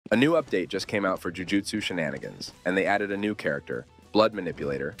A new update just came out for Jujutsu Shenanigans, and they added a new character, Blood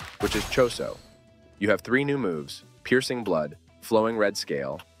Manipulator, which is Choso. You have 3 new moves, Piercing Blood, Flowing Red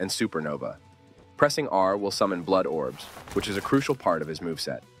Scale, and Supernova. Pressing R will summon blood orbs, which is a crucial part of his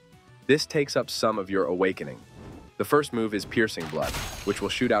moveset. This takes up some of your awakening. The first move is Piercing Blood, which will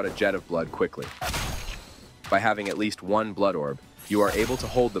shoot out a jet of blood quickly. By having at least 1 blood orb, you are able to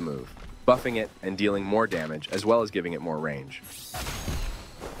hold the move, buffing it and dealing more damage as well as giving it more range.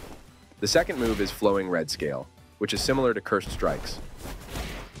 The second move is Flowing Red Scale, which is similar to Cursed Strikes.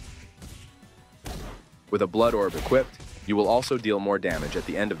 With a blood orb equipped, you will also deal more damage at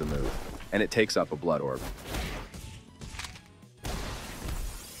the end of the move, and it takes up a blood orb.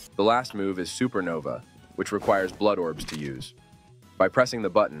 The last move is Supernova, which requires blood orbs to use. By pressing the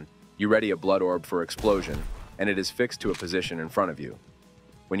button, you ready a blood orb for explosion, and it is fixed to a position in front of you.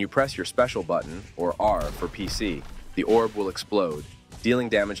 When you press your special button, or R for PC, the orb will explode, dealing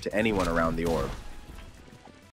damage to anyone around the orb.